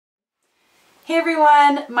Hey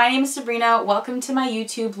everyone, my name is Sabrina. Welcome to my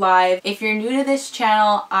YouTube live. If you're new to this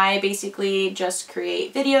channel, I basically just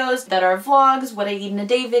create videos that are vlogs, what I eat in a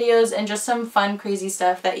day videos, and just some fun crazy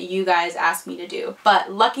stuff that you guys asked me to do.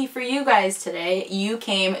 But lucky for you guys today, you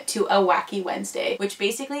came to a Wacky Wednesday, which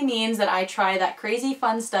basically means that I try that crazy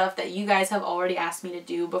fun stuff that you guys have already asked me to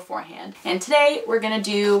do beforehand. And today we're gonna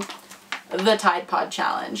do the Tide Pod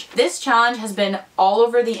challenge. This challenge has been all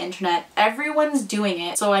over the internet. Everyone's doing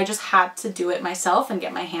it, so I just had to do it myself and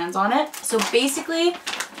get my hands on it. So basically,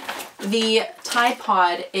 the Tide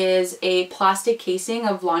Pod is a plastic casing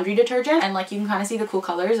of laundry detergent, and like you can kind of see the cool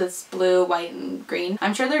colors. It's blue, white, and green.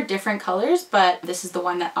 I'm sure they're different colors, but this is the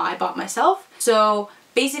one that I bought myself. So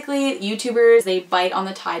basically, YouTubers, they bite on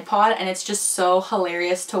the Tide Pod and it's just so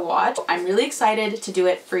hilarious to watch. I'm really excited to do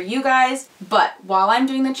it for you guys, but while I'm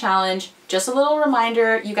doing the challenge, just a little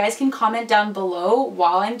reminder, you guys can comment down below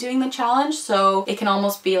while I'm doing the challenge, so it can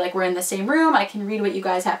almost be like we're in the same room. I can read what you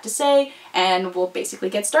guys have to say and we'll basically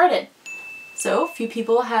get started. So, a few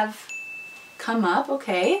people have come up,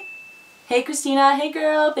 okay. Hey Christina, hey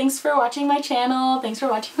girl, thanks for watching my channel, thanks for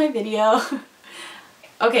watching my video.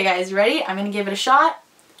 Okay guys, you ready? I'm gonna give it a shot.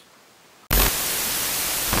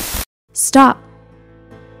 Stop!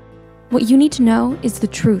 What you need to know is the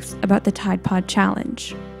truth about the Tide Pod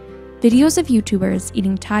challenge. Videos of YouTubers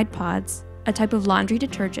eating Tide Pods, a type of laundry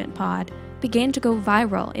detergent pod, began to go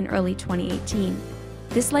viral in early 2018.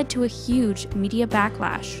 This led to a huge media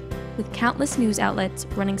backlash, with countless news outlets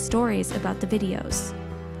running stories about the videos.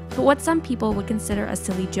 But what some people would consider a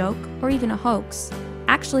silly joke or even a hoax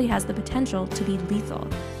actually has the potential to be lethal.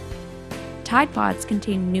 Tide Pods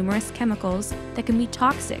contain numerous chemicals that can be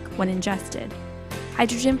toxic when ingested.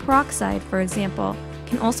 Hydrogen peroxide, for example,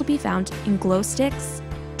 can also be found in glow sticks,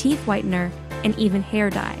 teeth whitener, and even hair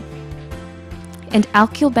dye. And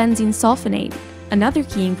alkylbenzene sulfonate, another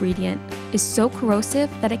key ingredient, is so corrosive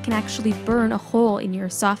that it can actually burn a hole in your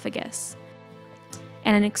esophagus,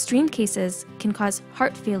 and in extreme cases can cause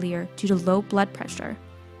heart failure due to low blood pressure.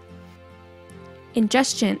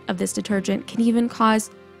 Ingestion of this detergent can even cause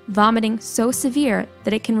vomiting so severe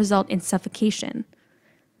that it can result in suffocation.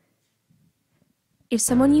 If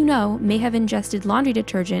someone you know may have ingested laundry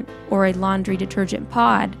detergent or a laundry detergent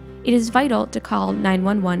pod, it is vital to call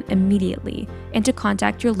 911 immediately and to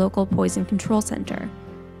contact your local poison control center.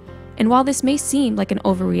 And while this may seem like an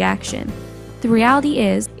overreaction, the reality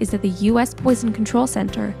is that the U.S. Poison Control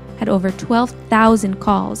Center had over 12,000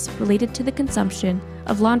 calls related to the consumption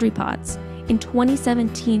of laundry pods in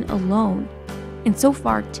 2017 alone, and so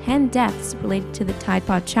far 10 deaths related to the Tide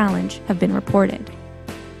Pod challenge have been reported.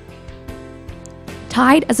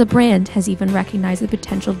 Tide as a brand has even recognized the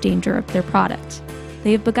potential danger of their product.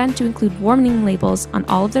 They have begun to include warning labels on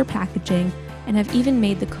all of their packaging and have even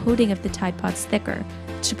made the coating of the Tide Pods thicker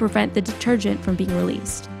to prevent the detergent from being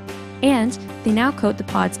released. And they now coat the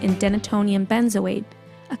pods in denatonium benzoate,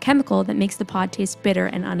 a chemical that makes the pod taste bitter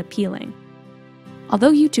and unappealing.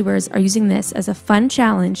 Although YouTubers are using this as a fun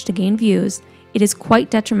challenge to gain views, it is quite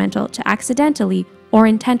detrimental to accidentally or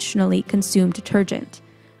intentionally consume detergent.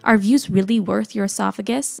 Are views really worth your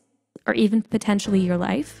esophagus, or even potentially your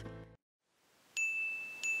life?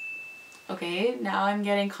 Okay, now I'm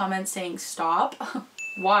getting comments saying stop.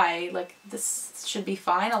 Why? Like, this should be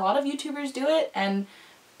fine. A lot of YouTubers do it and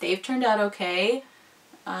they've turned out okay.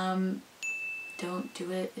 Don't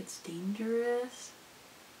do it, it's dangerous.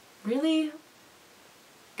 Really?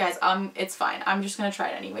 Guys, it's fine. I'm just gonna try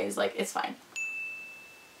it anyways. Like, it's fine.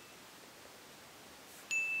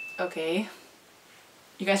 Okay.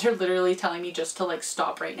 You guys are literally telling me just to, like,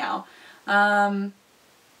 stop right now.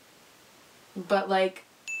 But, like,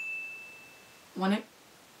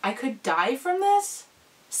 I could die from this?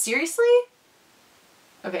 Seriously?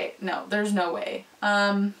 Okay, no, there's no way.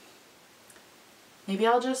 Maybe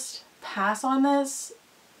I'll just pass on this.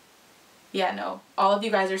 Yeah, no. All of you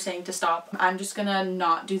guys are saying to stop. I'm just gonna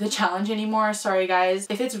not do the challenge anymore. Sorry, guys.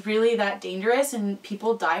 If it's really that dangerous and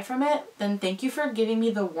people die from it, then thank you for giving me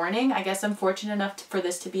the warning. I guess I'm fortunate enough for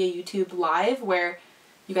this to be a YouTube live where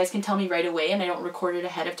you guys can tell me right away and I don't record it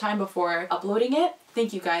ahead of time before uploading it.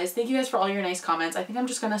 Thank you guys. Thank you guys for all your nice comments. I think I'm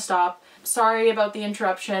just gonna stop. Sorry about the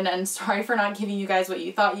interruption and sorry for not giving you guys what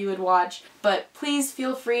you thought you would watch, but please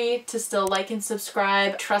feel free to still like and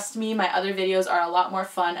subscribe. Trust me, my other videos are a lot more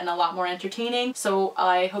fun and a lot more entertaining. So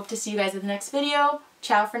I hope to see you guys in the next video.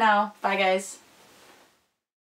 Ciao for now. Bye guys.